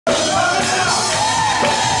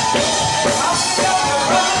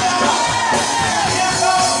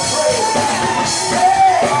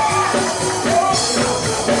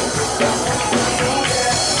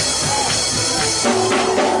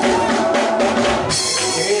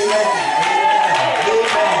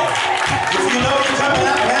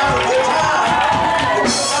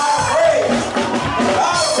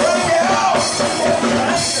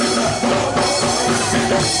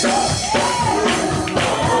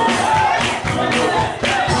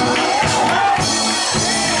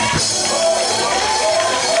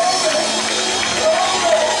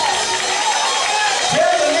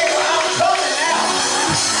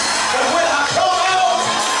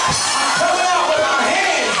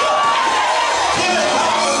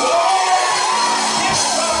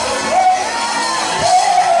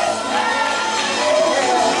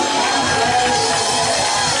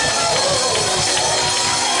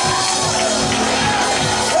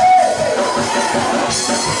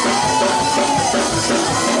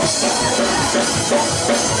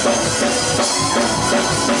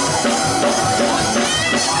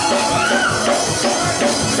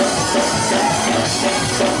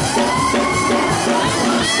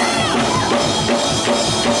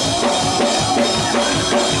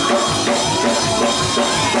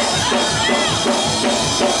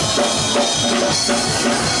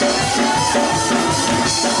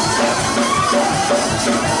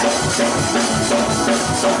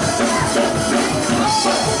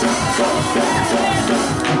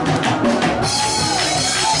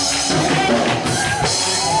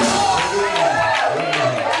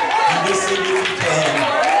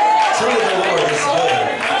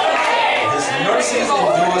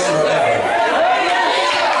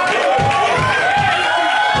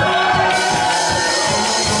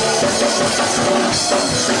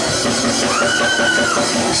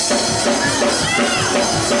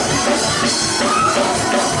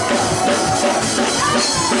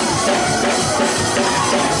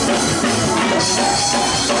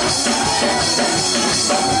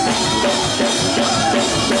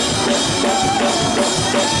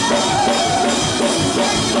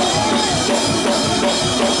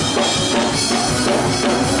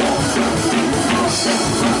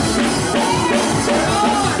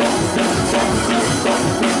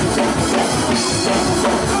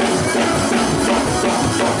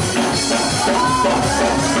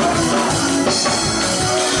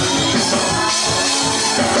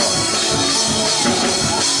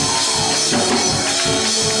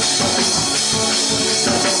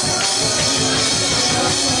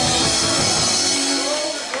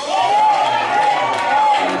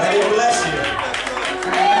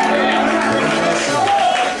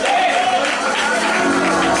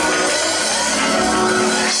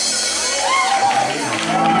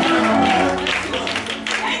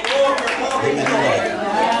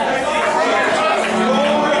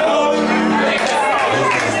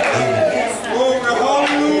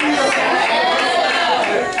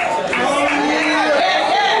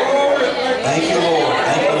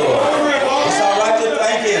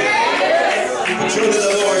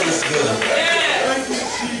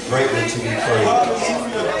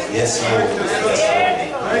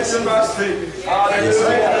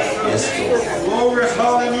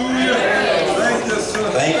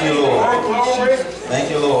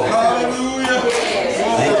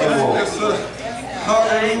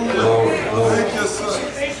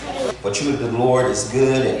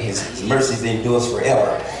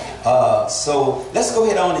So let's go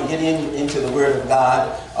ahead on and get into the Word of God.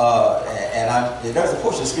 There's a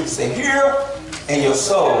portion of Scripture saying, "Hear, and your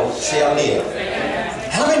soul shall live."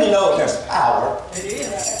 How many know there's power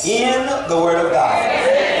in the Word of God?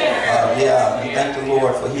 We thank the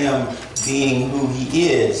Lord for Him being who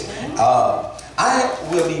He is. I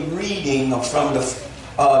will be reading from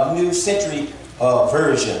the New Century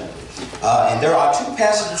Version. And there are two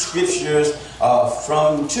passages of scriptures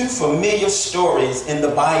from two familiar stories in the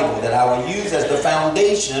Bible that I will use as the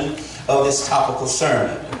foundation of this topical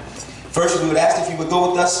sermon. First, we would ask if you would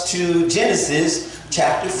go with us to Genesis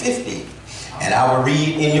chapter 50. And I will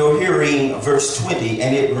read in your hearing verse 20,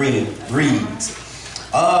 and it reads,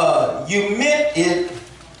 "You meant it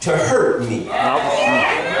to hurt me,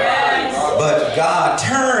 but God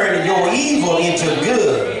turned your evil into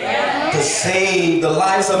good, to save the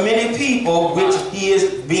lives of many people, which is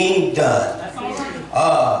being done."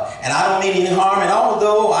 And I don't mean any harm. And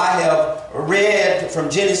although I have read from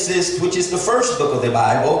Genesis, which is the first book of the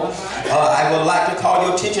Bible, I would like to call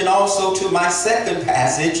your attention also to my second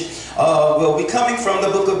passage. Will be coming from the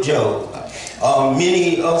book of Job.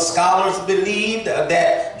 Many scholars believe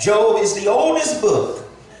that Job is the oldest book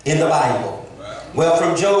in the Bible. Well,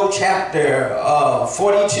 from Job chapter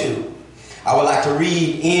 42. I would like to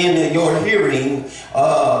read in your hearing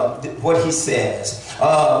what he says.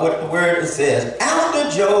 Where it says, "After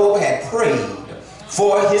Job had prayed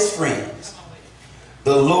for his friends,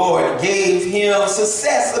 the Lord gave him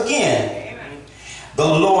success again. The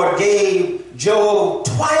Lord gave Job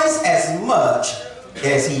twice as much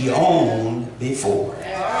as he owned before."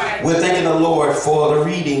 We're thanking the Lord for the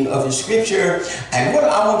reading of the scripture. And what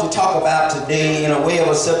I want to talk about today, in a way of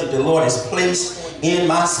a subject the Lord has placed in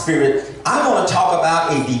my spirit, I want to talk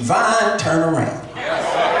about a divine turnaround.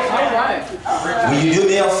 Will you do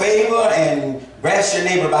me a favor and grasp your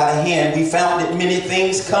neighbor by the hand? We found that many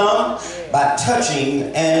things come by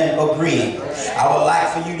touching and agreeing. I would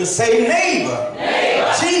like for you to say, "Neighbor,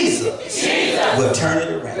 Jesus will turn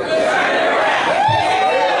it around."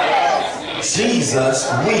 Jesus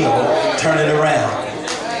will turn it around.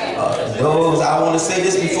 I want to say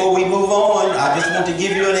this before we move on. I just want to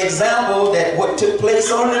give you an example that what took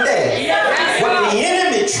place on the day. What the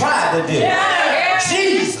enemy tried to do,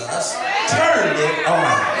 Jesus turned it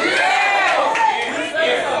around.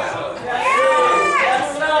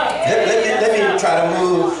 Let me try to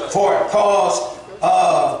move forward, cause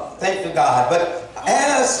thank you, God. But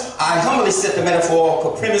as I humbly set the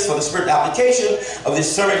metaphorical premise for the spiritual application of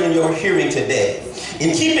this sermon in your hearing today,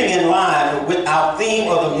 in keeping in line with our theme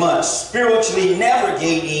of the month, spiritually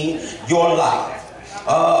navigating your life,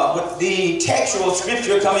 with the textual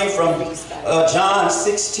scripture coming from John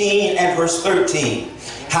 16 and verse 13.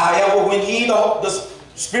 However, when he, the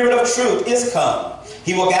Spirit of truth, is come,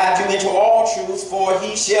 he will guide you into all truth, for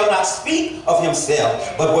he shall not speak of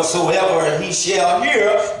himself, but whatsoever he shall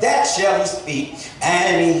hear, that shall he speak,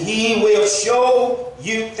 and he will show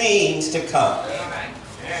you things to come.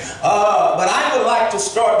 But I would like to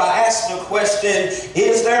start by asking a question.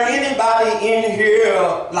 Is there anybody in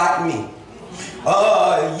here like me?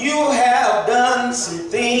 You have done some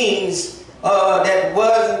things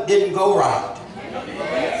that didn't go right.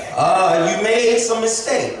 You made some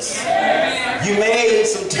mistakes. You made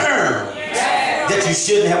some turns that you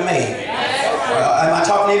shouldn't have made. Am I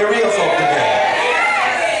talking to the real folk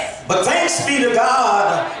today? But thanks be to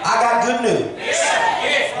God, I got good news.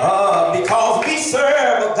 Because we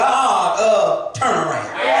serve a God of turnaround.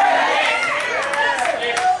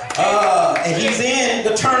 And he's in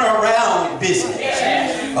the turnaround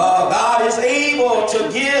business. God is able to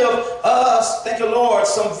give us, thank you Lord,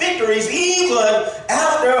 some victories even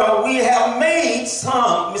after we have made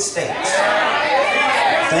some mistakes.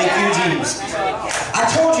 Thank you, Jesus. I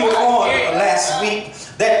told you on last week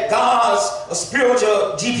that God's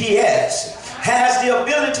spiritual GPS has the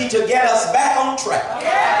ability to get us back on track.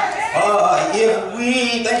 If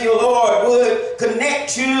we, thank you Lord, would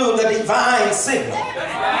connect to the divine signal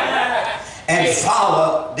and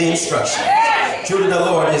follow the instruction. Truly the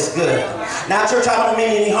Lord is good. Now church, I don't mean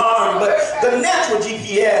any harm, but the natural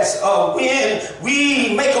GPS, when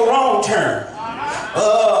we make a wrong turn,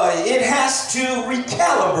 it has to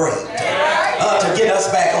recalibrate to get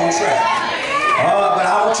us back on track. But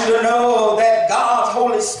I want you to know that God's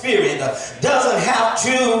Holy Spirit doesn't have to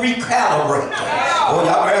recalibrate. Oh,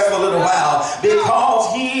 y'all rest for a little while,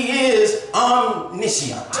 because he is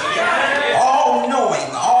omniscient, all-knowing,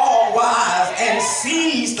 all-wise, and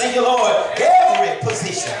sees, thank you Lord, every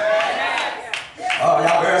position.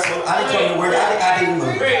 Y'all rest for, I didn't come to word, I didn't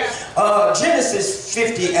move. Genesis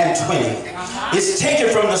 50 and 20 is taken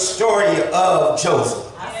from the story of Joseph.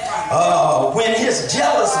 When his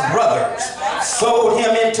jealous brothers sold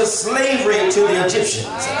him into slavery to the Egyptians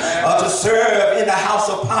to serve in the house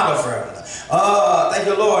of Potiphar. Thank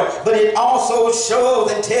you, Lord. But it also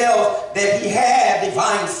shows and tells that he had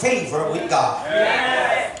divine favor with God.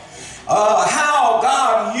 How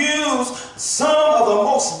God used some of the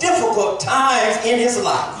most difficult times in his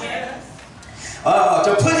life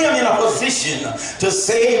to put him in a position to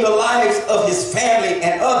save the lives of his family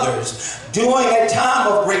and others during a time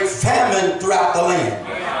of great famine throughout the land.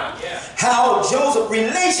 How Joseph's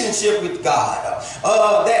relationship with God,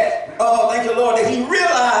 thank you Lord, that he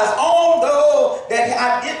realized, although that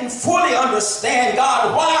I didn't fully understand,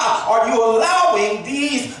 God, why are you allowing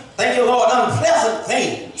these, thank you Lord, unpleasant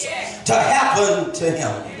things to happen to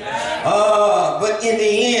him? But in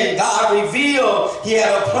the end, God revealed he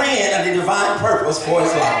had a plan and a divine purpose for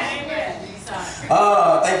his life.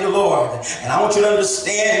 Thank you, Lord. And I want you to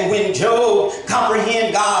understand, when Job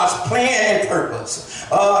comprehended God's plan and purpose,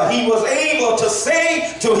 he was able to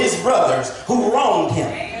say to his brothers who wronged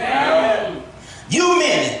him, you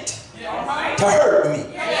meant it to hurt me,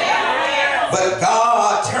 but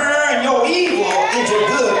God turned your evil into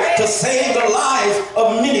good to save the lives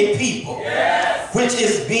of many people, which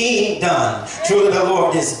is being done. Truly the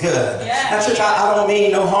Lord is good. Now church, I don't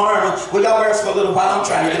mean no harm. Well, y'all rest for a little while. I'm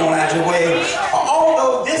trying to get on out your way.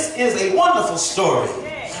 Although this is a wonderful story,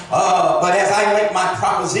 but as I make my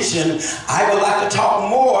proposition, I would like to talk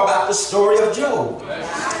more about the story of Job.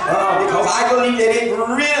 Because I believe that it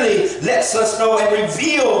really lets us know and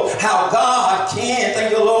reveal how God can,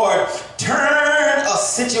 thank you Lord, turn a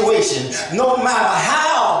situation, no matter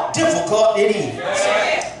how difficult it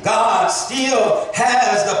is. God still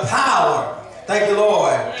has the power, thank you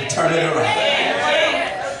Lord, to turn it around.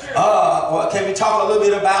 Well, can we talk a little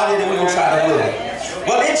bit about it, and we're going to try to do it.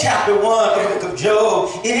 Well, in chapter 1 of the book of Job,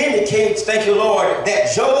 it indicates, thank you Lord,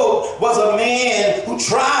 that Job was a man who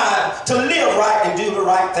tried to live right and do the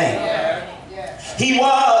right thing.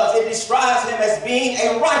 It describes him as being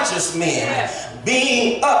a righteous man,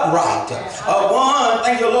 being upright.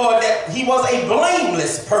 Thank you, Lord, that he was a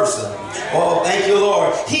blameless person. Oh, thank you,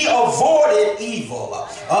 Lord. He avoided evil.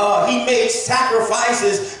 He made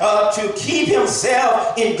sacrifices to keep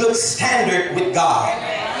himself in good standard with God.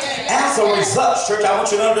 As a result, church, I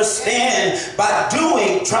want you to understand, by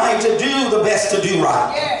trying to do the best to do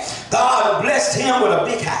right, God blessed him with a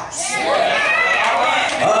big house.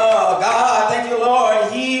 God, thank you,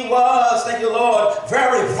 Lord. He was, thank you, Lord,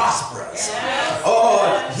 very prosperous.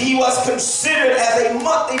 He was considered as a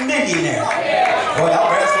multi-millionaire. Y'all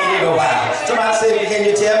rest a little while. Somebody said, can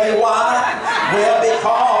you tell me why? Well,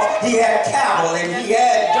 because he had cattle, and he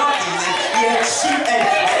had donkeys, and he had sheep, and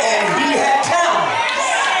he had camels.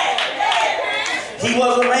 He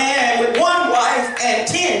was a man with one wife and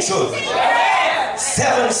 10 children.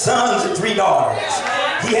 7 sons and 3 daughters.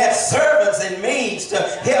 He had servants and maids to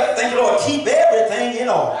help, thank you, Lord, keep everything in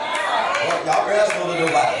order. Y'all rest a little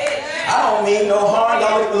while. I don't mean no harm.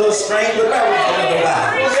 Y'all look a little strange, but rest a little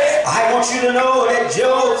while. I want you to know that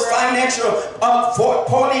Job's financial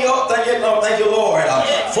thank you, Lord.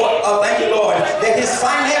 Thank you, Lord, that his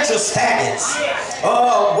financial status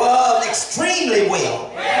was extremely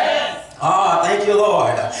well. Thank you,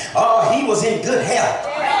 Lord. He was in good health.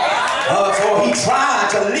 For he tried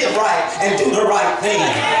to live right and do the right thing.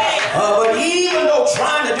 But even though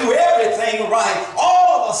trying to do everything right,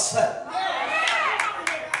 all of a sudden,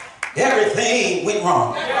 everything went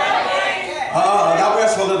wrong. Y'all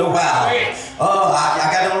rest for a little while. I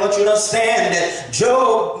got to let you understand that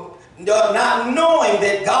Job, not knowing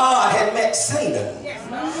that God had met Satan,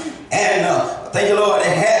 and thank you, Lord, it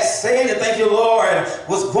had Satan, thank you, Lord,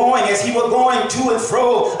 was going, as he was going to and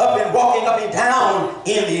fro, up and walking up and down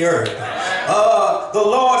in the earth. The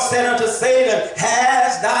Lord said unto Satan,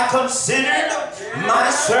 hast thou considered my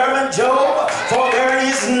servant Job? For there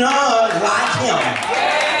is none like him.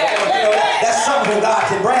 That's something God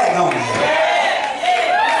can brag on you.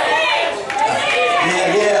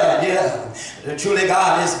 Yeah. Truly,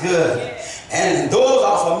 God is good. And those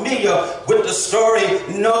are familiar with the story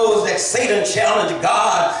knows that Satan challenged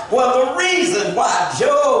God. Well, the reason why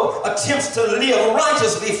Job attempts to live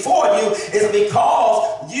righteous before you is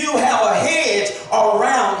because you have a hedge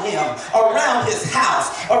around him, around his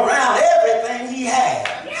house, around everything he has.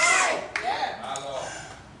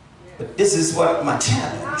 But this is what my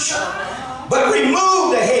challenge. But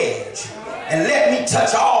remove the hedge and let me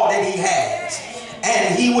touch all that he has,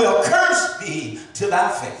 and he will curse thee to thy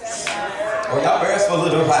face. Y'all rest for a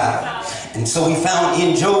little while. And so we found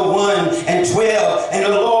in Job 1:12, and the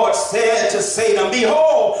Lord said to Satan,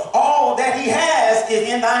 behold, all that he has is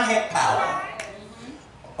in thine hand power.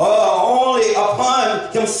 Only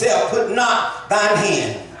upon himself put not thine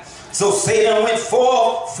hand. So Satan went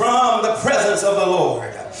forth from the presence of the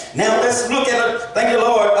Lord. Now let's look at, thank you,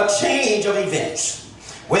 Lord, a change of events.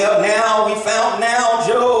 Well, now we found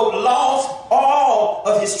Job lost all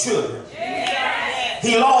of his children.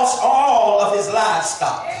 He lost all of his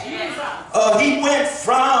livestock. He went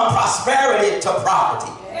from prosperity to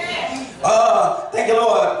poverty. Thank you,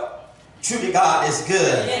 Lord. Truly, God is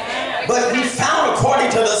good. But we found, according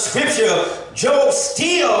to the scripture, Job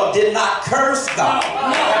still did not curse God.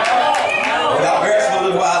 Y'all rest for a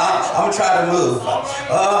little while. I'm going to try to move.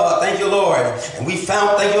 Thank you, Lord. And we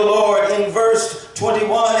found, thank you, Lord, in verse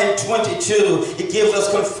 21 and 22, it gives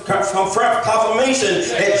us confirmation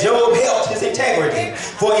that Job held his integrity.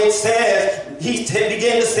 For it says, he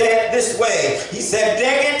began to say it this way. He said,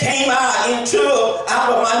 naked came I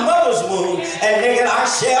out of my mother's womb, and naked I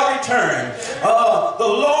shall return. The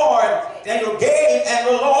Lord gave, and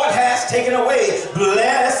the Lord has taken away.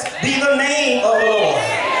 Blessed be the name of the Lord.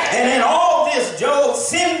 And in all this, Job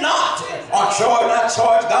sinned not, or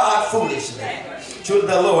charged God foolishly. Truly,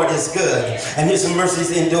 the Lord is good, and his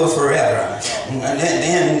mercies endure forever. And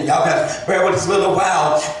then y'all got to bear with us a little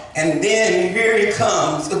while, and then here he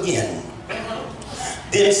comes again.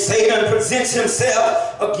 Then Satan presents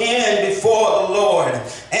himself again before the Lord,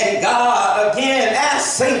 and God again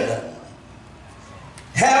asked Satan,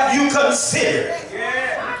 have you considered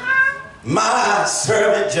my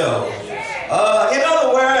servant Job? In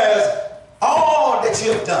other words, all that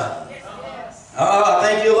you have done.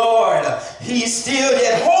 Thank you, Lord. He's still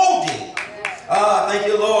yet holding, thank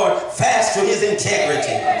you, Lord, fast to his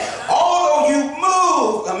integrity. Although you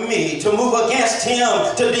move me to move against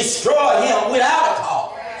him, to destroy him without a cause.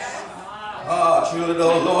 Truly, the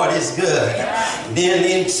Lord is good. Then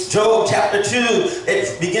in Job chapter 2,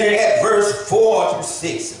 beginning at verse 4 through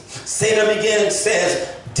 6, Satan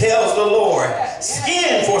tells the Lord,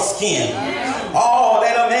 skin for skin. All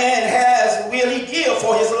that a man has will he give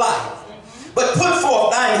for his life. But put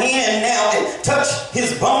forth thine hand now and touch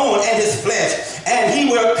his bone and his flesh, and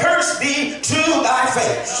he will curse thee to thy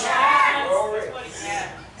face.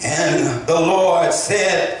 And the Lord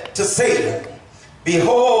said to Satan,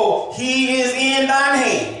 behold, he is in thine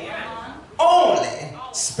hand. Only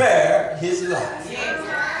spare his life.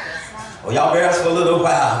 Well, y'all bear us for a little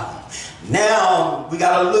while. Now, we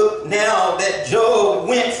got to look now that Job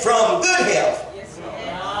went from good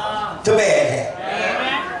health to bad health.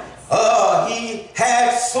 He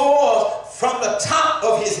had sores from the top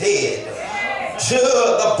of his head to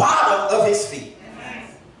the bottom of his feet.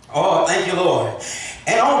 Oh, thank you, Lord.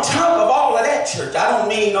 And on top of all of that, church, I don't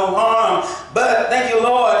mean no harm, but thank you,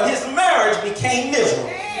 Lord, his marriage became miserable.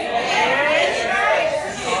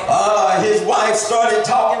 His wife started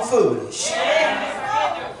talking foolish.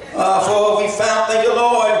 For we found, thank you,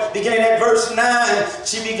 Lord, beginning at verse 9,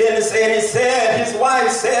 she began to say, and it said, his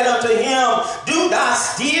wife said unto him, do thou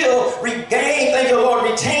still regain, thank you, Lord,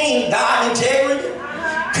 retain thy integrity?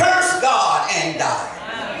 Curse God and die.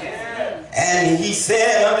 And he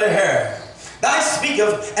said unto her, thou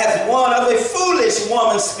speakest as one of a foolish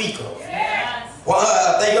woman speaketh.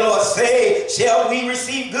 Thank you, Lord, say, shall we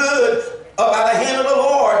receive good by the hand of the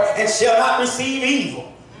Lord, and shall not receive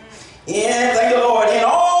evil? And thank you, Lord, in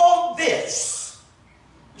all this,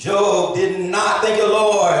 Job did not, thank you,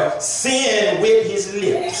 Lord, sin with his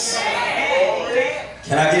lips.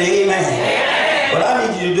 Can I get an amen? But I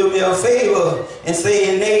need you to do me a favor and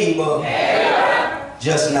say, neighbor,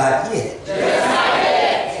 just not yet. Just not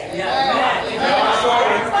yet.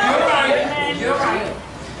 You're right.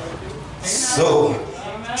 So,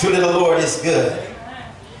 truly the Lord is good.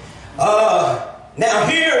 Now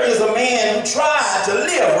here is a man who tried to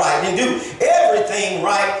live right and do everything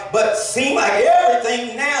right, but seemed like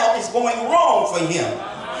everything now is going wrong for him.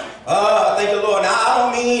 Thank you, Lord. Now, I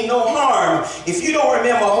don't mean no harm. If you don't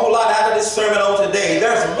remember a whole lot out of this sermon on today,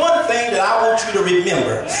 there's one thing that I want you to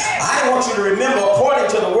remember. I want you to remember, according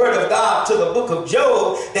to the word of God, to the book of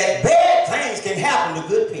Job, that bad things can happen to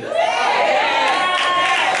good people.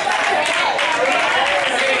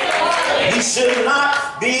 We should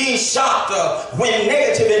not be shocked when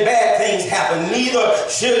negative and bad things happen. Neither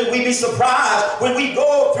should we be surprised when we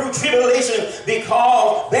go through tribulation,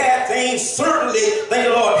 because bad things certainly, thank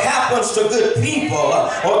you, Lord, happens to good people.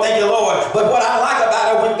 Oh, thank you, Lord. But what I like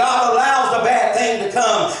about it, when God allows the bad thing to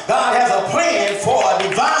come, God has a plan for a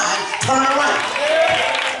divine turnaround.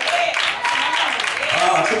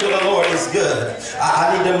 The Lord is good.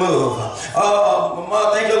 I need to move.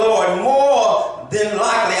 Thank you, Lord. More than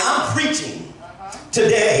likely, I'm preaching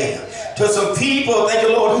today to some people, thank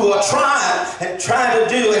you, Lord, who are trying to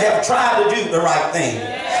do and have tried to do the right thing.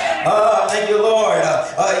 Thank you, Lord.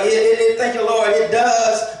 Thank you, Lord. It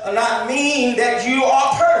does not mean that you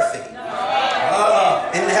are perfect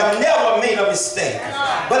and have never made a mistake,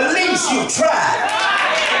 but at least you've tried.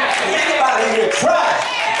 Anybody here tried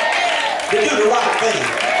to do the right thing?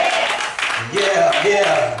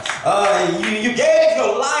 You gave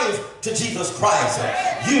your life to Jesus Christ.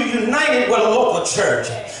 You united with a local church.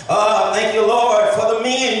 Thank you, Lord. For the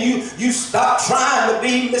men, you stopped trying to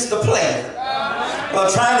be Mr. Player,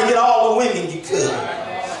 trying to get all the women you could.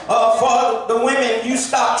 For the women, you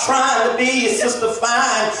stopped trying to be Sister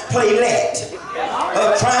Fine Playlet,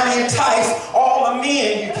 trying to entice all the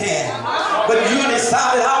men you can. But you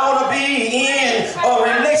decided, I want to be in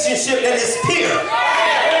a relationship that is pure.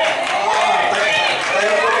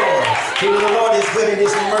 The Lord is good and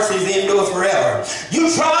his mercies endures forever.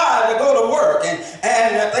 You try to go to work and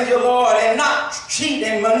thank you, Lord, and not cheat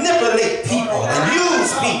and manipulate people and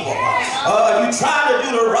use people. You try to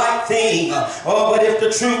do the right thing. But if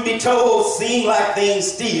the truth be told, seem like things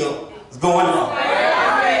still is going wrong.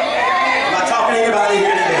 Am I talking to anybody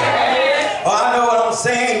here today? I know what I'm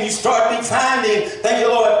saying. You start finding, thank you,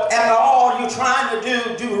 Lord, after all you're trying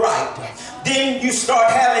to do right. Then you start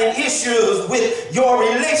having issues with your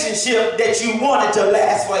relationship that you wanted to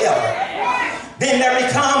last forever. Then there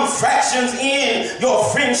become fractions in your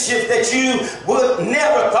friendship that you would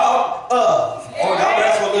never thought of. Oh, y'all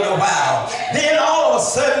rest for a little while. Then all of a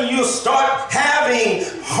sudden you start having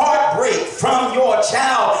heartbreak from your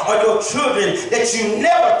child or your children that you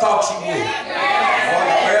never thought you would. Oh,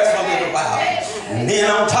 y'all rest for a little while. And then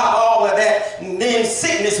on top of all of that, then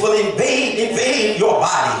sickness will invade your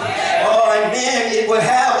body. And then it will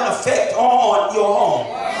have an effect on your home.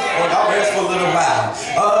 Y'all rest for a little while.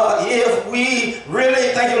 If we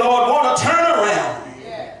really, thank you, Lord, want to turn around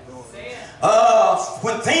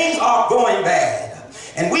when things are going bad,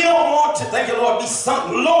 and we don't want to, thank you, Lord, be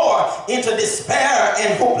sunk lower into despair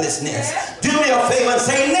and hopelessness, do me a favor and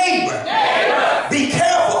say, neighbor, be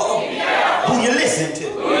careful who you listen to.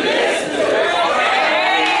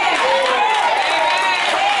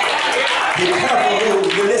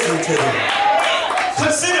 blessing to them.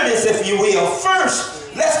 Consider this, if you will.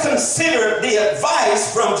 First, let's consider the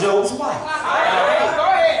advice from Job's wife.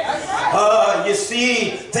 You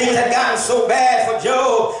see, things had gotten so bad for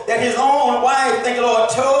Job that his own wife, thank the Lord,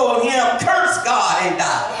 told him, curse God and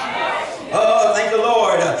die. Thank the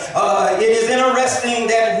Lord. It is interesting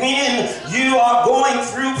that when you are going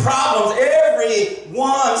through problems,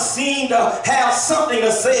 everyone seems to have something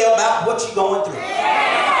to say about what you're going through.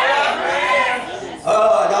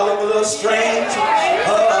 Y'all look a little strange.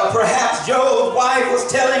 Perhaps Job's wife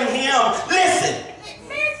was telling him, listen,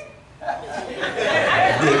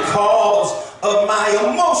 because of my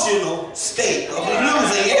emotional state of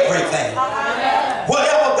losing everything,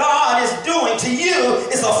 whatever God is doing to you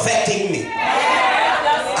is affecting me.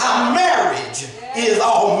 Our marriage is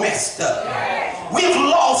all messed up. We've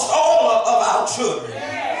lost all of our children.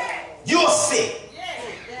 You're sick.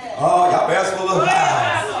 Oh, y'all better full of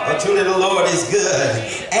fire. But truly the Lord is good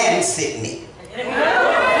and sickening.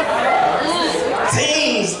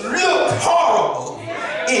 Things look horrible,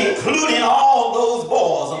 including all those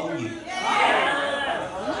boils on you.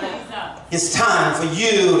 It's time for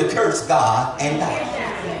you to curse God and die.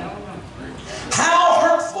 How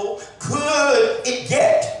hurtful could it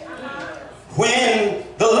get when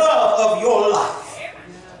the love of your life,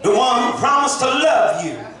 the one who promised to love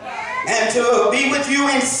you and to be with you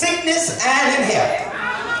in sickness and in health,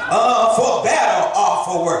 for better or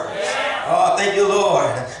for worse? Oh, thank you,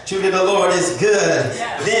 Lord. Truly the Lord is good.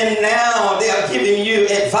 Then now they are giving you,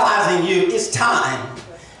 advising you, it's time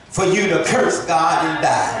for you to curse God and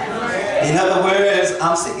die. In other words,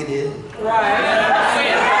 I'm sick of this.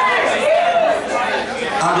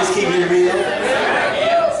 I'm just keeping it real.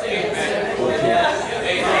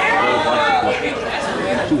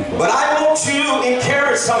 But I want to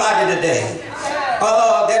encourage somebody today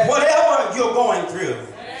that whatever you're going through,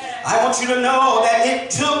 I want you to know that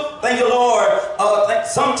it took, thank you Lord,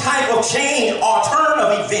 some type of change or turn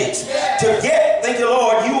of events to get, thank you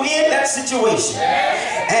Lord, you in that situation.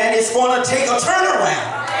 And it's going to take a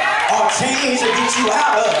turnaround or change to get you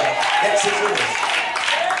out of that situation.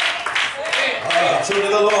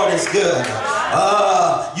 Truly the Lord is good.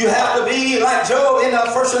 You have to be like Job in the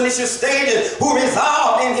first initial stages, who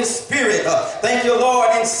resolved in his spirit, thank you Lord,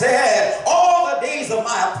 and said, all the days of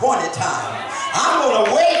my appointed time, I'm going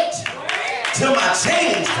to wait till my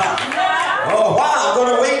change comes. Oh, why? I'm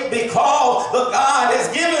going to wait because the God has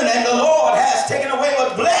given and the Lord has taken away,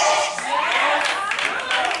 but blessed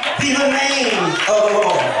be the name of the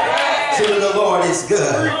Lord. Truly the Lord is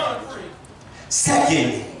good.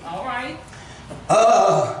 Second,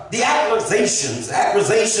 the accusations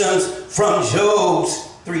from Job's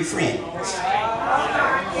three friends.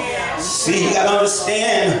 See, you got to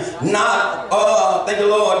understand, not, thank the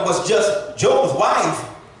Lord, was just Job's wife,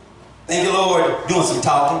 thank the Lord, doing some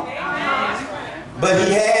talking. But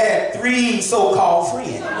he had three so-called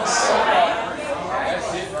friends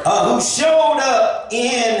who showed up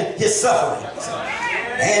in his sufferings.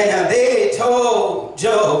 And they told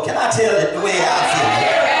Job, can I tell it the way I feel?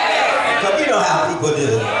 Because you know how people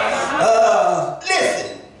do.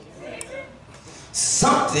 Listen,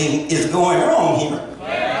 something is going wrong here.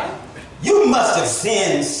 You must have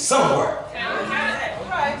sinned somewhere.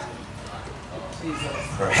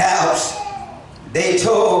 Perhaps they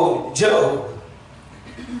told Job,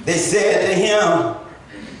 they said to him,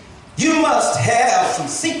 you must have some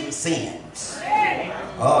secret sins.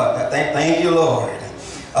 Oh, thank you, Lord.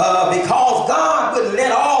 Because God wouldn't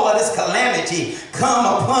let all of this calamity come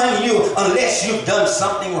upon you unless you've done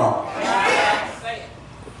something wrong.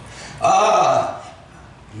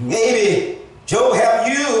 Maybe, Job, have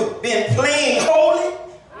you been playing holy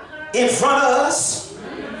in front of us,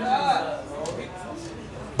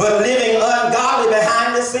 but living ungodly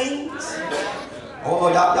behind the scenes? Oh,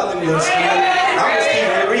 y'all let me understand. I'm just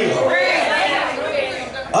keeping it real.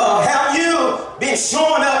 Have you been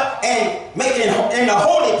showing up and making in the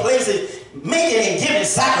holy places, making and giving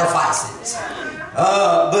sacrifices?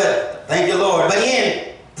 But thank you, Lord. But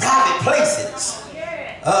in private places,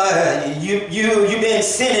 you've been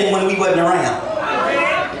sinning when we wasn't around.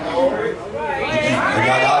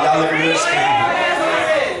 Y'all let me understand.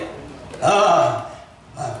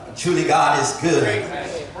 Truly, God is good.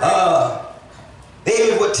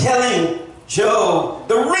 They were telling Job,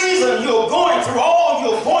 the reason you're going through all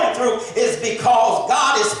you're going through is because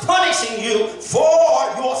God is punishing you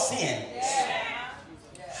for your sins.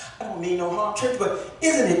 I don't mean no harm, church, but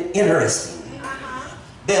isn't it interesting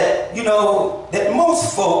that, you know, that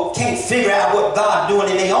most folk can't figure out what God doing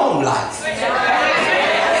in their own life?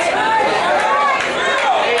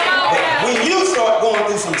 But when you start going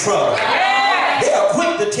through some trouble, they are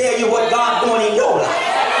quick to tell you what God doing in your life.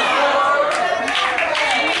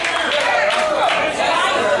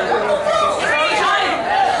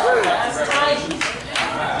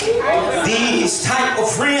 these type of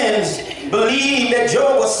friends believed that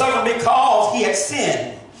Job was suffering because he had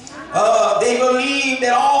sinned. They believed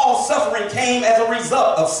that all suffering came as a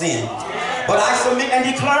result of sin. But I submit and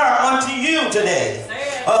declare unto you today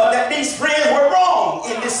that these friends were wrong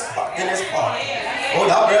in this part. Oh,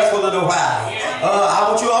 y'all rest for a little while. I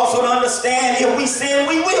want you also to understand, if we sin,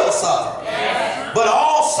 we will suffer. But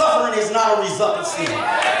all suffering is not a result of sin. Oh,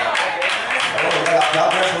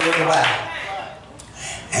 y'all rest for a little while.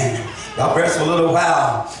 And y'all rest for a little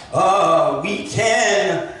while. We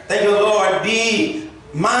can, thank you, Lord, be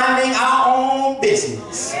minding our own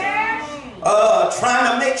business.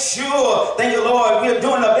 Trying to make sure, thank you, Lord, we're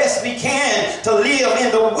doing the best we can to live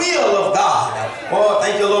in the will of God. Oh,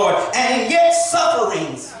 thank you, Lord. And yet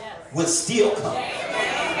sufferings will still come.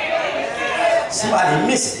 Somebody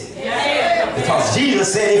missed it. Because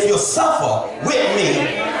Jesus said, if you suffer with me,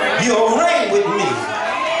 you'll reign with me.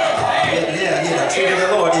 Yeah, the truth of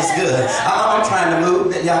the Lord is good. I'm trying to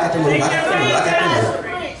move. Y'all got to move. I got to move.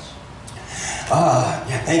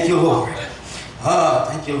 Yeah, thank you, Lord.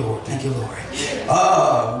 Thank you, Lord. Thank you, Lord.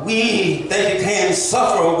 We, thank you, can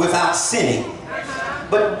suffer without sinning.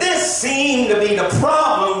 But this seemed to be the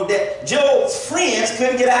problem that Job's friends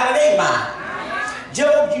couldn't get out of their mind.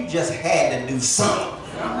 Job, you just had to do something.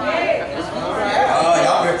 Y'all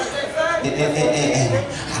heard? And I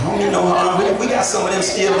don't even know how long. We got some of them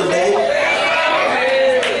still today.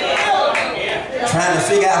 Trying to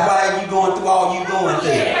figure out why you going through all you going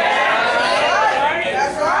through.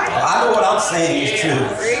 I know what I'm saying is true.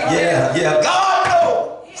 Yeah. God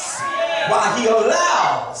knows why he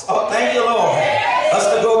allows, oh thank you, Lord, us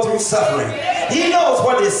to go through suffering. He knows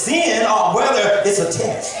whether it's sin or whether it's a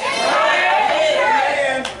test.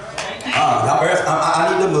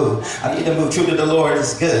 I need to move. True to the Lord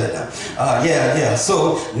is good. Yeah.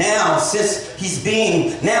 So now, since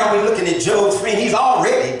now we're looking at Job's friend, he's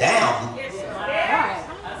already down.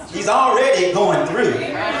 He's already going through.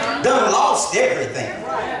 Done lost everything.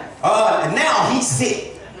 And now he's sick.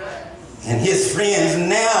 And his friends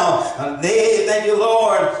now, they, thank you,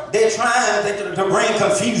 Lord, they're trying to bring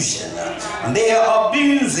confusion. And they are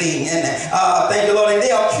abusing, and thank you, Lord, and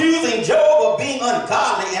they are accusing Job of being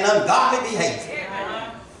ungodly and ungodly behavior.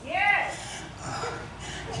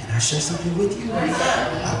 Can I share something with you?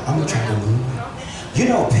 I'm going to try to move. You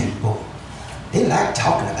know, people, they like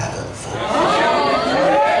talking about other folks.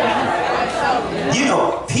 You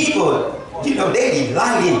know, people, they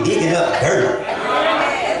delight in digging up dirt.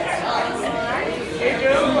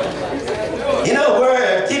 In other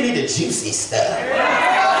words, give me the juicy stuff.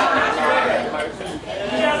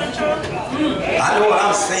 I know what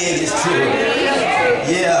I'm saying is true.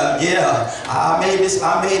 Yeah. I made this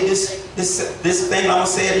thing. I'm gonna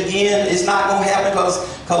say it again. It's not gonna happen because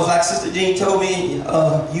like Sister Jean told me,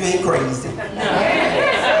 you ain't crazy.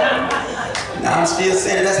 Now I'm still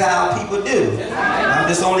saying that's how people do. I'm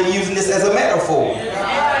just only using this as a metaphor.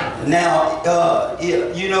 Now,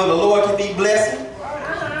 the Lord can be blessing.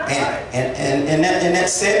 And in that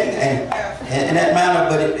setting and in that manner,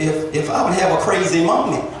 but if I would have a crazy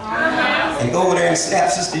moment and go over there and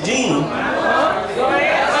slap Sister Jean,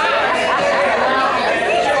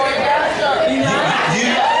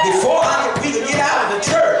 before we could get out of the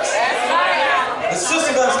church, the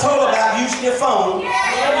sister done told about using your phone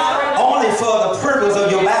only for the purpose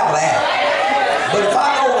of your Bible app. But if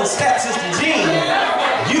I go and slap Sister Jean,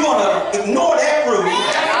 you're gonna ignore that rule.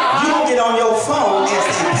 You're gonna get on your phone and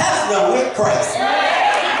say, Pastor went crazy.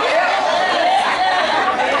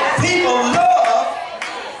 People love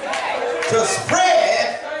to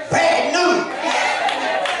spread bad news.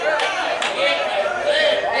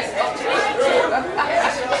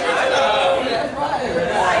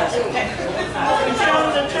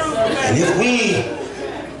 And if we,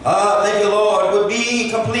 thank you, Lord, would be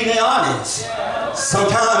completely honest,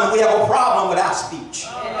 sometimes we have a problem with our speech.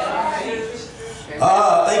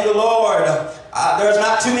 Thank you, Lord. There's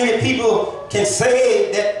not too many people can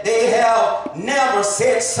say that they have never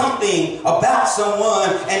said something about someone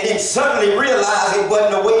and then suddenly realize it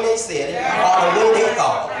wasn't the way they said it or the way they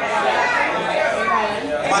thought.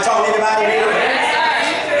 Am I talking to anybody here?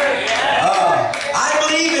 I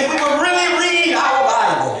believe if we would really read our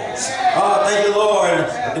Bibles, thank you, Lord,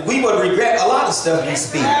 we would regret a lot of stuff we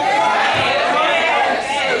speak. Can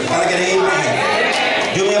I get an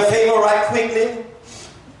amen? Do me a favor right quickly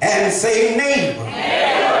and say, neighbor,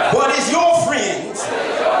 what is your friends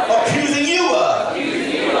accusing you of?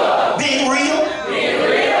 Being real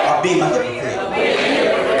or being a hypocrite?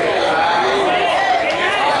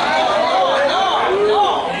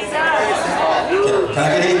 Can I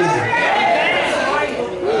get an amen?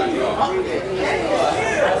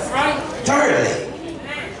 Thirdly,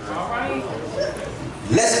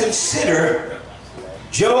 let's consider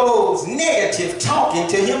Job's negative talking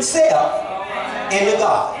to himself and to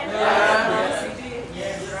God.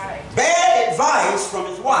 Bad advice from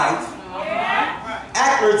his wife,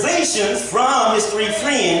 accusations from his 3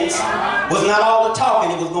 friends was not all the talking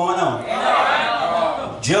that was going on.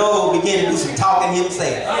 Job began to do some talking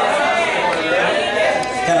himself.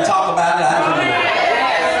 Can I talk about it? I don't know.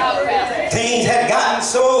 Things had gotten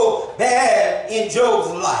so bad in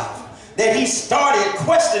Job's life that he started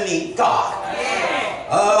questioning God.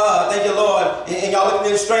 Thank you, Lord. And y'all looking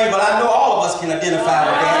a little strange, but I know all of us can identify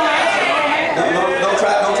with that. Don't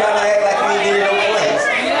try to act like we ain't in no place.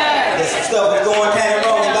 There's some stuff that's going kind of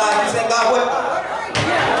wrong, and God, you say, God, what?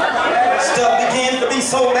 Stuff begins to be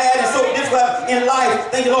so bad and so difficult in life.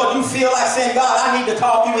 Thank you, Lord. You feel like saying, God, I need to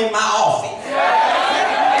call you in my office.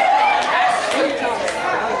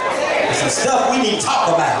 There's some stuff we need to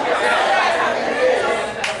talk about.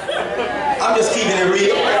 I'm just keeping it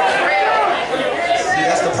real. See,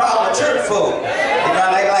 that's the problem with church folk. They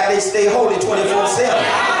gotta act like they stay holy 24/7.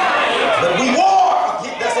 But we war.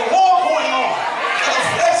 There's a war going on in the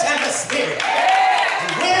flesh and the spirit.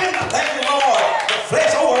 And when, thank the Lord, the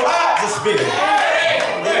flesh overrides the spirit,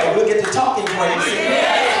 we'll get to talking crazy.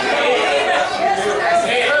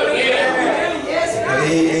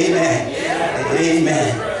 Amen. Amen.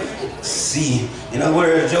 See, in other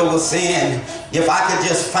words, Job was saying, if I could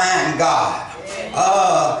just find God,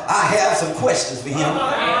 I have some questions for him.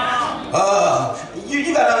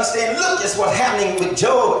 You got to understand, look at what's happening with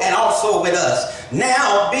Job and also with us.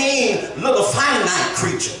 Now being little finite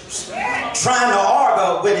creatures, trying to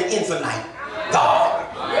argue with an infinite God.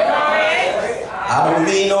 I don't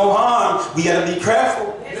mean no harm. We got to be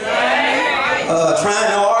careful. Trying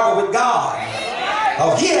to argue with God.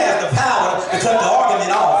 He has the power to cut the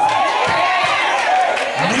argument off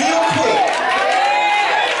real quick.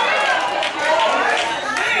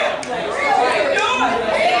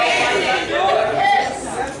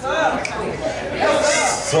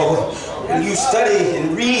 So when you study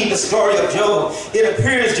and read the story of Job, it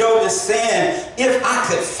appears Job is saying, if I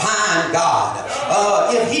could find God,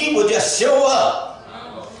 if he would just show up.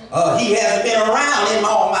 He hasn't been around in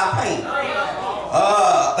all my pain.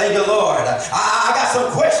 Thank you, Lord. I got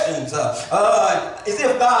some questions. As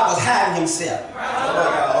if God was hiding himself.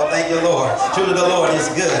 Oh, thank you, Lord. Truly the Lord is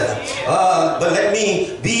good. But let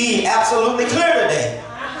me be absolutely clear today.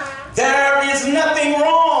 There is nothing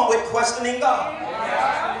wrong with questioning God.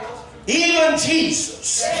 Even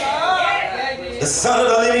Jesus, the Son of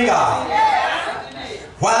the living God,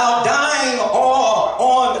 while dying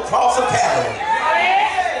on the cross of Calvary,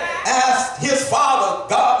 asked his Father,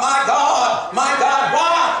 God, my God,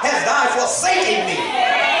 why hast thou forsaken me?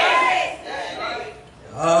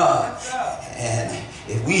 And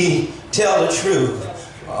if we tell the truth,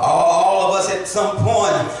 all of us at some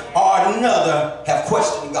point or another have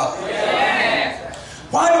questioned God.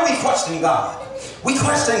 Why do we question God? We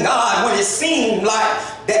question God when it seems like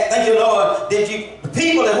that, thank you, Lord, that the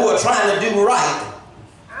people who are trying to do right,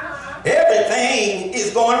 everything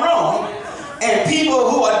is going wrong. And people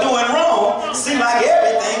who are doing wrong seem like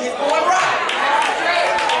everything is going right.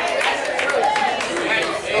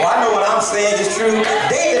 Well, I know what I'm saying is true.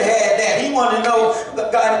 David had that. He wanted to know,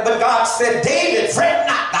 but God said, David, fret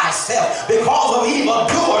not thyself because of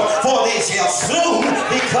evildoers, for they shall soon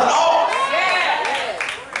be cut off.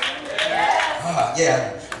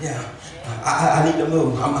 I need to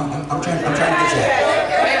move. I'm trying to get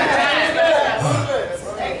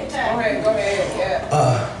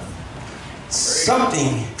that.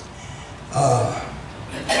 Something,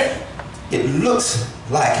 it looks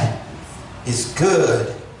like it's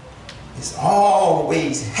good. It's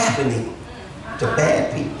always happening to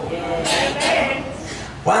bad people.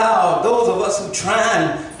 While those of us who are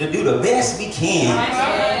trying to do the best we can,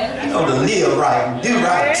 you know, to live right and do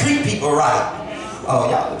right, treat people right. Oh,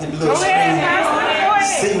 y'all looking a little strange.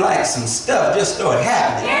 Seem like some stuff just started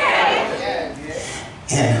happening.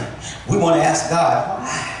 And we want to ask God,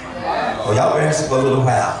 why? Oh, y'all been asking for a little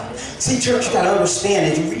while. See, church, you got to understand,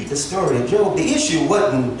 as you read the story of Job, the issue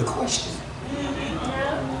wasn't the question.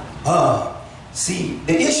 See,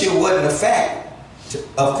 the issue wasn't the fact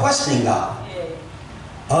of questioning God.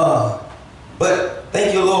 But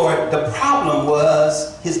thank you, Lord, the problem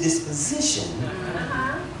was his disposition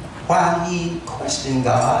while he questioned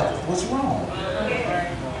God was wrong.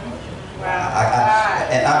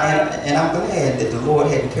 And I'm glad that the Lord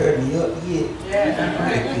hadn't carried me up yet,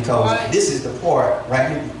 because this is the part right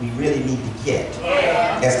here we really need to get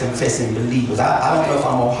as confessing believers. I don't know if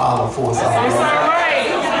I'm gonna holler for us all,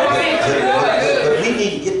 but we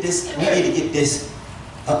need to get this. We need to get this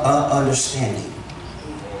understanding.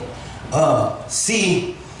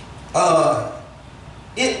 See,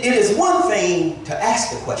 it is one thing to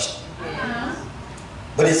ask the question,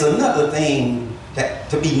 but it's another thing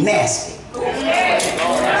to be nasty, unkind,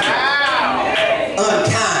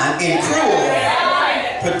 and cruel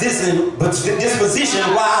disposition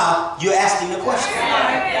while you're asking the question.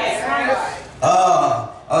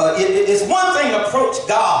 It's one thing to approach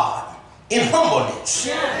God in humbleness,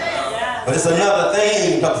 but it's another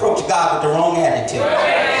thing to approach God with the wrong attitude.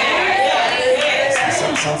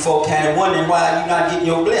 Some folk kind of wondering why you're not getting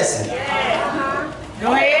your blessing. Go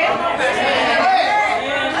ahead.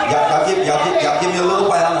 Y'all give me a little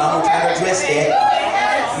while and I'm going to try to address that.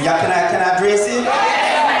 Y'all, can I address it?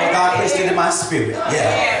 Well, God placed it in my spirit.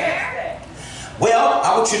 Yeah. Well,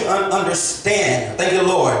 I want you to understand. Thank you,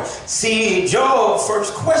 Lord. See, Job's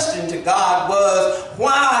first question to God was,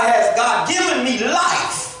 why has God given me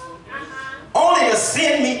life only to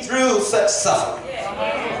send me through such suffering?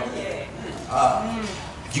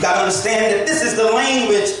 You got to understand that this is the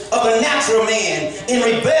language of the natural man in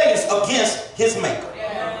rebellion against his maker.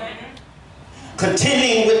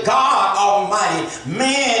 Contending with God Almighty,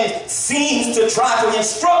 man seems to try to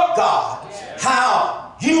instruct God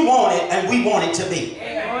how you want it and we want it to be.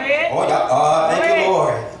 Oh, thank you,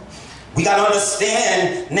 Lord. We got to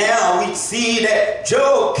understand now, we see that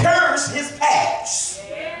Job cursed his past.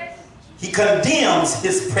 He condemns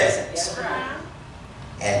his present.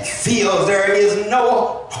 And feels there is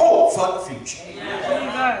no hope for the future.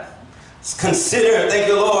 Consider, thank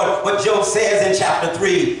you, Lord, what Job says in chapter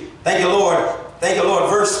 3. Thank you, Lord. Thank you, Lord.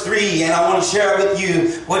 Verse 3, and I want to share with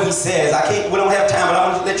you what he says. We don't have time, but I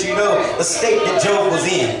want to let you know the state that Job was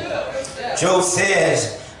in. Job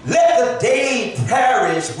says, let the day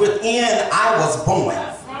perish within I was born,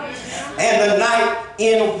 and the night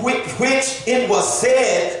in which it was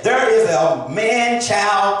said, there is a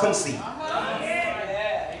man-child conceived.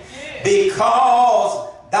 Because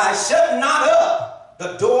thou shut not up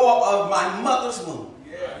the door of my mother's womb,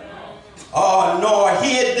 nor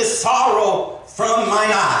hid the sorrow from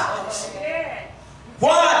mine eyes.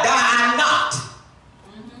 Why die I not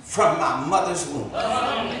from my mother's womb?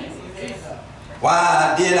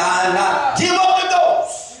 Why did I not give up the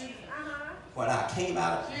ghost when I came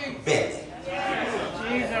out of bed?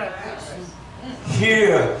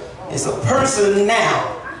 Here is a person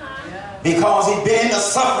now, because he's been in the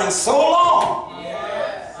suffering so long.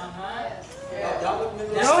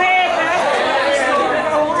 Go ahead,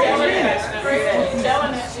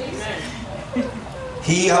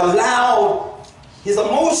 He allowed his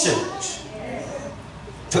emotions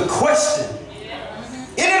to question.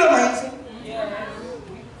 Isn't it amazing?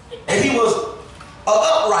 And he was an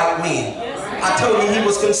upright man. I told you he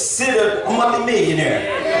was considered a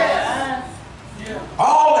multimillionaire.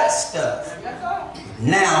 All that stuff.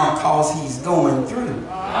 Now, because he's going through.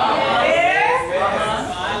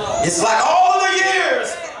 It's like all the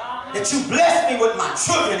years that you blessed me with my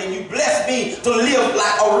children and you blessed me to live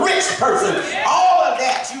like a rich person. All of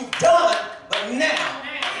that you've done, but now,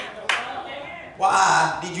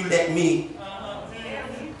 why did you let me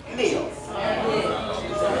live?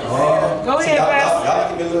 Go ahead, y'all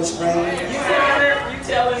give me a little strange.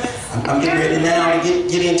 I'm getting ready now to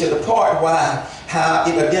get into the part how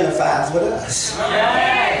it identifies with us.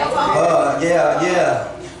 Yeah.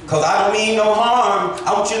 Because I don't mean no harm.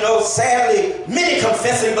 I want you to know, sadly, many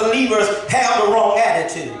confessing believers have the wrong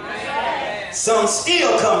attitude. Some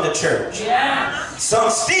still come to church. Some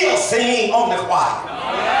still sing on the choir.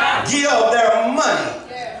 Give their money.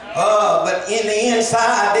 But in the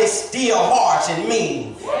inside, they still harsh and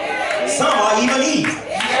mean. Some are even evil.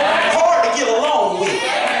 Hard to get along with.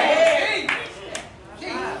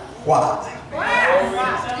 Why?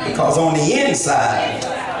 Because on the inside,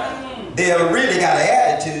 they really got an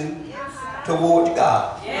attitude towards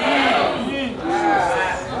God.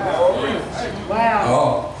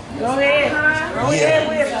 Wow. Go ahead. Go ahead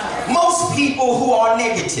with it. Most people who are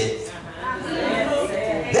negative,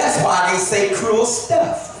 that's why they say cruel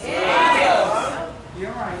stuff.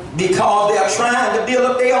 Because they're trying to build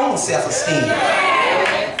up their own self-esteem.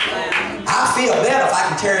 I feel better if I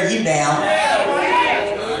can tear you down.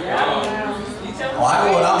 Oh, I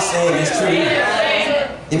know what I'm saying is true.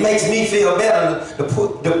 It makes me feel better to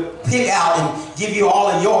pick out and give you all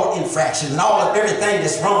of your infractions and all of everything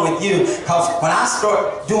that's wrong with you. Because when I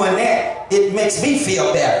start doing that, it makes me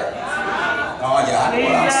feel better. Oh yeah, I know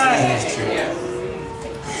what I'm saying is true.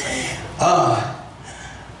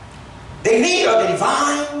 They need a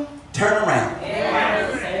divine turnaround.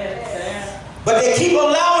 But they keep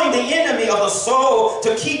allowing the enemy of the soul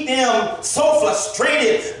to keep them so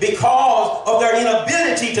frustrated because of their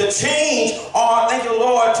inability to change or, thank you,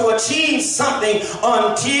 Lord, to achieve something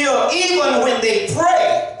until even when they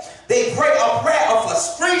pray,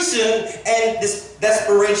 confusion and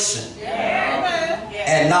desperation,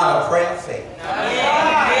 and not a prayer of faith.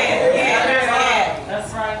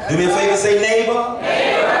 Do me a favor, say, neighbor,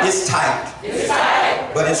 it's tight,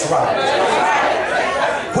 but it's right.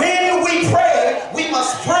 When we pray, we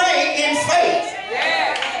must pray in faith.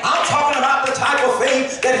 I'm talking about the type of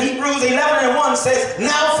faith that Hebrews 11:1 says,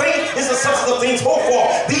 now faith is the substance of things hoped for,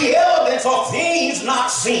 the evidence of things not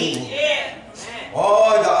seen.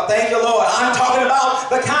 Oh, God, thank you, Lord. I'm talking about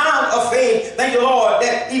the kind of faith, thank you, Lord,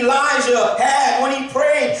 that Elijah had when he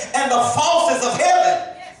prayed, and the forces of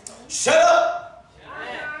heaven shut up.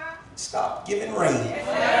 Stop giving rain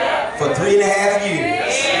for 3.5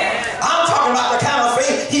 years. I'm talking about the kind of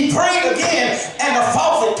faith he prayed again and the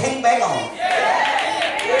faucet came back on.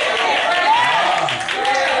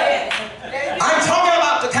 I'm talking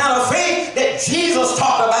about the kind of faith that Jesus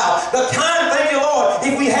talked about. The kind, thank you, Lord,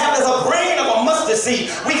 if we have as a grain of a mustard seed,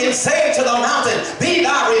 we can say to the mountain, be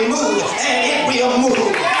thou removed, and it will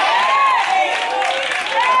move.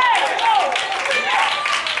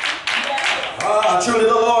 Truly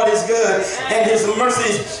the Lord is good and his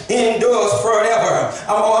mercies endures forever.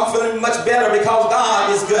 I'm feeling much better because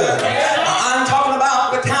God is good. I'm talking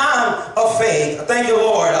about the kind of faith, thank you,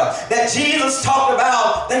 Lord, that Jesus talked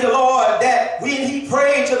about, thank you, Lord, that when he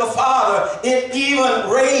prayed to the Father, it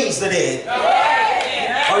even raised the dead.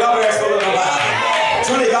 Oh, y'all better ask a little about it.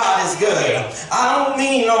 Truly God is good. I don't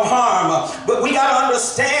mean no harm, but we got to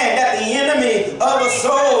understand that the enemy of the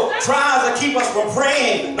soul tries to keep us from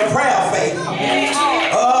praying the prayer of faith.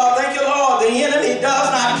 Thank you, Lord. The enemy does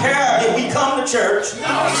not care if we come to church.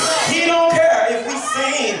 He don't care if we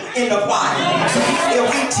sing in the choir, if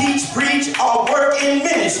we teach, preach, or work in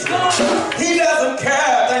ministry. He doesn't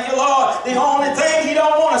care, thank you, Lord. The only thing he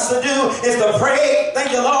don't want us to do is to pray, thank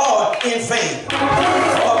you, Lord, in faith.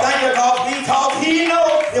 Oh, thank you, God, because he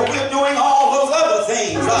knows that we're doing all those other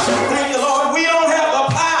things. Thank you, Lord. We don't have the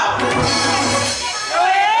power.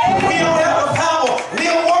 We don't have the power.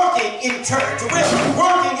 We're working in church. We're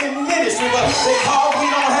working in ministry, but because we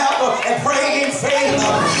don't have to pray in faith,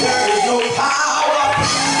 there is no power.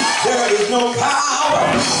 There is no power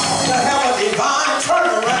to have a divine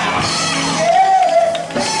turnaround.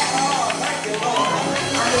 Yeah. Oh, thank you, Lord.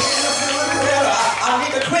 I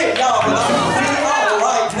need to quit, y'all, but I'm feeling all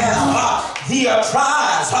right now. He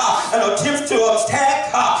tries and attempts to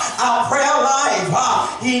attack our prayer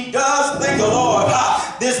life. He does, thank you, Lord,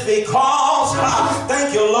 this because,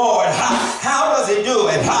 thank you, Lord, how does he do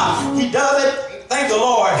it? He does it, thank the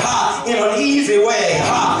Lord, in an easy way,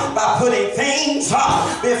 by putting things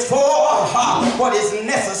before what is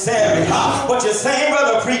necessary. What you're saying,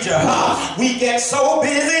 brother preacher, we get so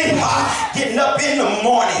busy getting up in the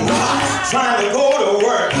morning, trying to go to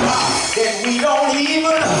work, that we don't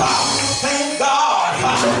even thank God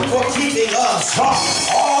for keeping us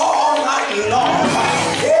all night long.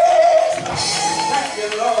 Yes. Thank you,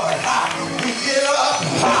 Lord. We get up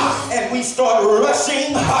and we start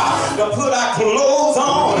rushing to put our clothes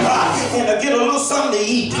on and to get a little something to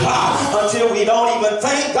eat until we don't even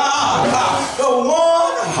thank God, the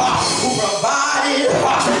one who provided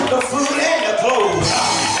the food and the clothes.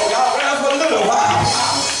 Oh, y'all ready for a little while?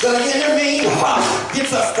 The enemy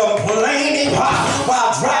gets us complaining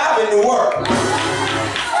while driving to work.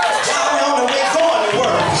 While we're on the way going to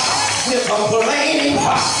work, we're complaining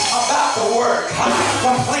about the work,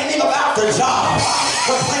 complaining about the job,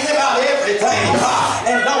 complaining about everything,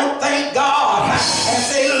 and don't thank God and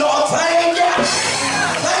say, Lord, thank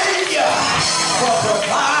you for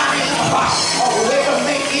providing a way to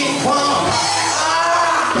make it come.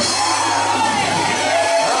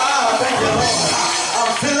 Thank you, Lord.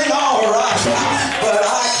 I'm feeling all right, but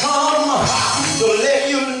I come to let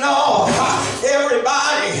you know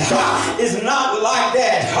everybody is not like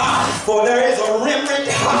that, for there is a remnant,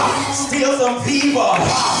 still some people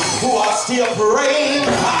who are still praying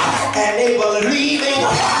and they believing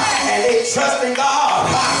and they trusting God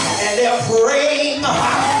and they're praying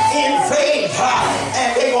in faith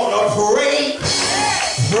and they're gonna pray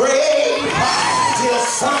till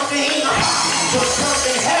something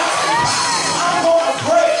happens. I'm gonna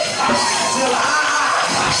pray till I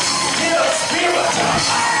get a spirit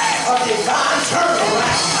of divine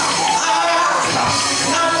turnaround. I'm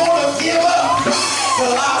not gonna give up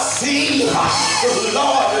till I see the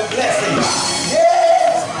Lord blessing.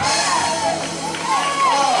 Yes.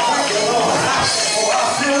 Oh, thank you, Lord. Oh, I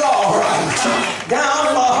feel all right. Down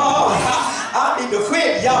in my heart, I need to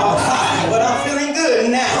quit, y'all, but I'm feeling good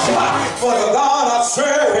now. For the God I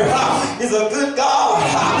serve is a good God.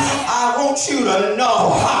 I want you to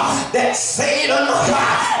know that Satan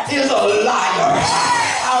is a liar.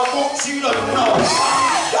 I want you to know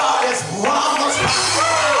God has promised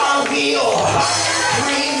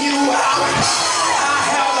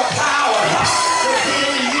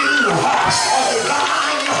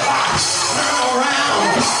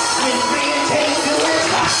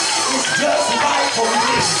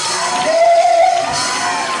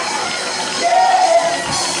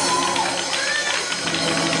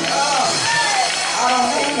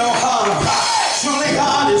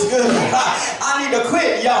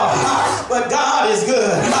but God is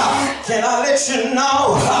good. Can I let you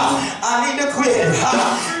know I need to quit?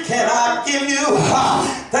 Can I give you,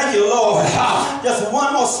 thank you, Lord, just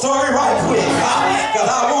one more story right quick, because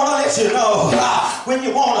I want to let you know when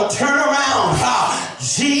you want to turn around,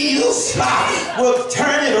 Jesus will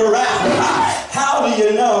turn it around. How do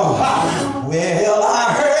you know? Well,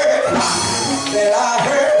 I heard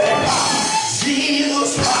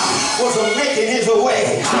Jesus was making his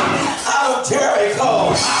way out of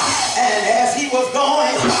Jericho, and as he was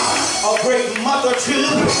going, a great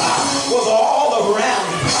multitude was all around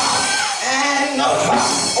him, and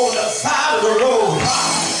on the side of the road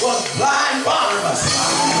was blind Barnabas.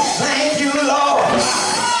 Thank you, Lord.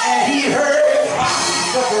 And he heard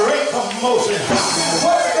the great commotion.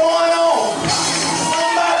 What's going on?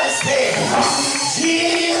 Somebody said,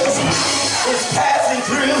 Jesus is passing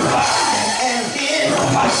through, and when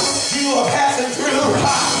you were passing through,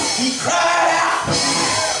 he cried out,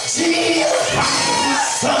 Jesus,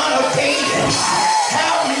 Son of David,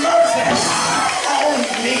 have mercy on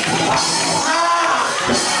me. I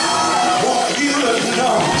want you to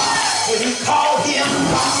know, when he called him,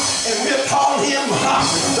 and we call him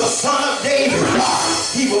the Son of David,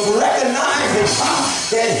 he was recognizing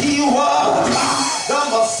that he was the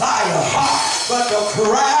Messiah. But the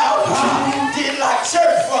crowd did like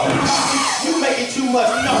church folk. You making too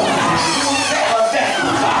much noise. Settle down.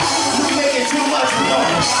 You making too much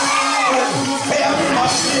noise. But you tell me my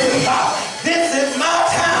spirit, this is my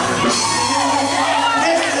time.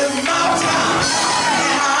 This is my time.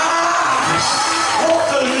 And I want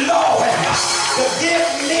the Lord to give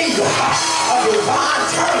me a divine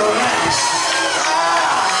turnaround.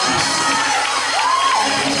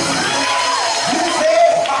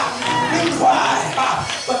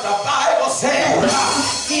 But the Bible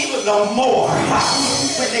says even no more.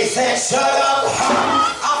 When they said shut up,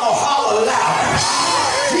 I'm gonna holler louder.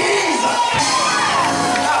 Jesus,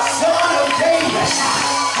 the Son of David,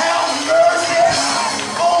 have mercy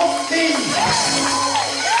on me.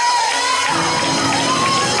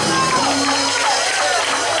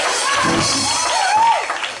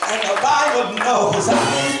 And the Bible knows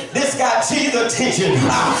this got Jesus' attention.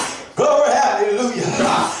 Glory, hallelujah.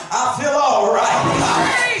 I feel all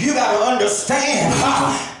right. You got to understand.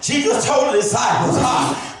 Jesus told the disciples,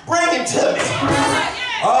 bring him to me.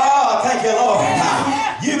 Oh, thank you, Lord.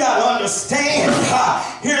 You got to understand.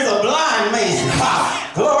 Here's a blind man.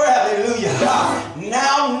 Glory, hallelujah.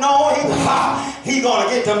 Now knowing he's going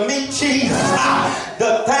to get to meet Jesus.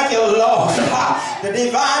 Thank you, Lord. The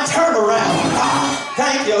divine turnaround.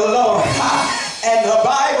 Thank you, Lord. And the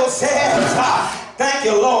Bible says, thank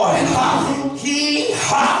you, Lord. He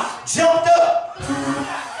jumped up.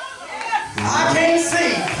 I can't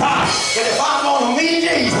see. But if I'm going to meet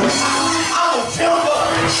Jesus, I'm going to jump up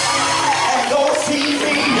and go see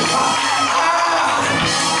me.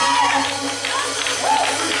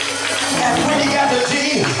 And when he got to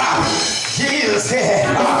Jesus, Jesus said,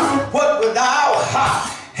 what would thou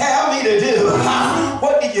have me to do?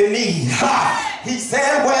 What do you need? He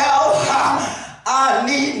said, well, I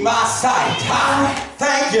need my sight.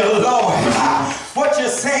 Thank you, Lord. What you're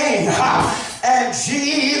saying. And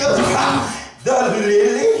Jesus, the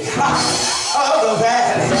lily of the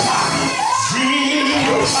valley.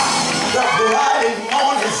 Jesus, the bright and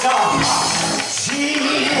morning star.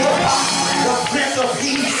 Jesus, the Prince of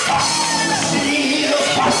Peace. Jesus,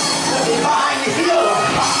 the divine healer.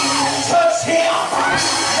 Touch him.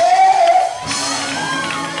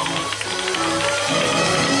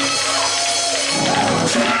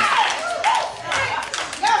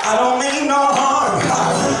 I don't mean no harm.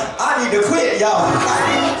 I need to quit, y'all.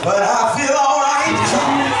 But I feel all right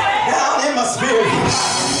down in my spirit.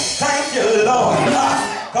 Thank you, Lord.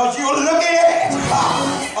 Because you're looking at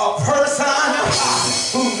a person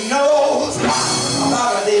who knows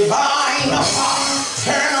about a divine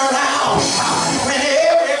turnaround when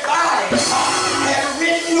everybody has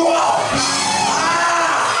written you off. I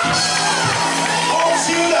want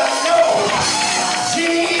you to know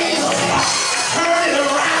Jesus turn it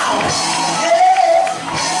around. Yeah.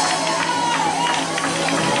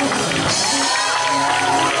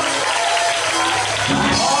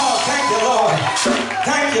 Oh, thank you, Lord.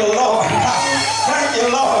 Thank you, Lord. Thank you,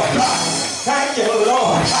 Lord. Thank you,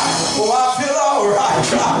 Lord. Oh, I feel all right.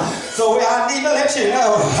 So I need to let you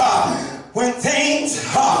know when things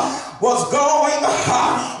was going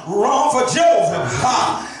wrong for Joseph,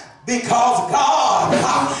 because God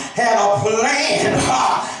had a plan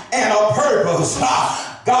and a purpose.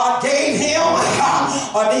 God gave him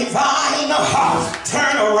a divine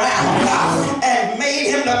turnaround and made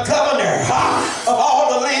him the governor of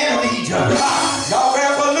all the land of Egypt. Y'all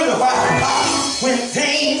there for a little while. When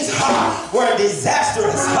things were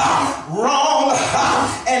disastrous, wrong,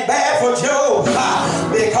 and bad for Job,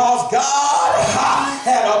 because God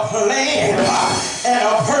had a plan and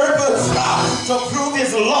a purpose to prove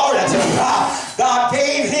his loyalty. God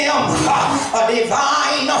gave him a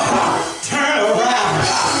divine turnaround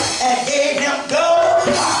and gave him double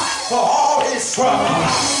for all his trouble.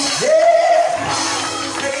 Yeah,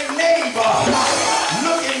 say, neighbor,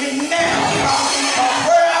 look at me now.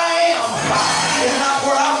 Where I am is not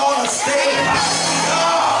where I'm going to stay.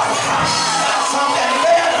 God got something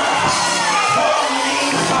better for me.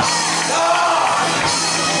 God,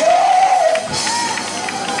 yeah.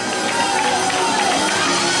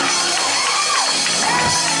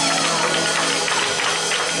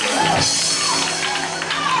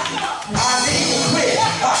 I need to quit.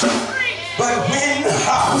 But when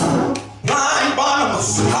blind Barnabas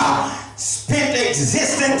spent the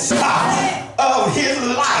existence of his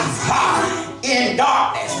life in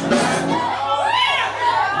darkness,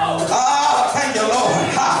 thank you, Lord,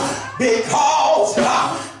 because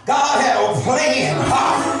God had a plan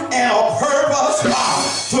and a purpose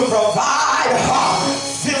to provide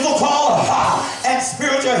physical and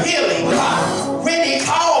spiritual healing when he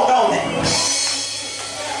called on it.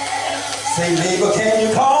 Say, neighbor, can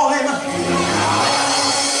you call him?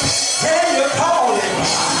 Can you call him?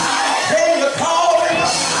 Can you call him?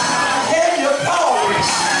 Can you call him?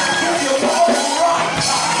 If you call him right,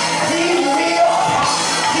 he will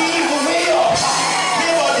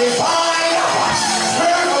give a divine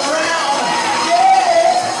turnaround.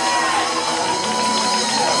 Yeah.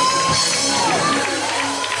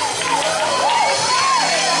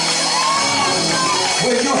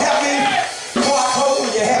 Will you help me? Before I close,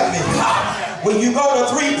 will you help me? When you go to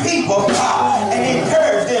 3 people and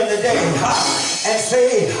encourage them today and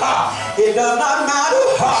say, it does not matter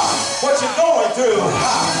what you're going through.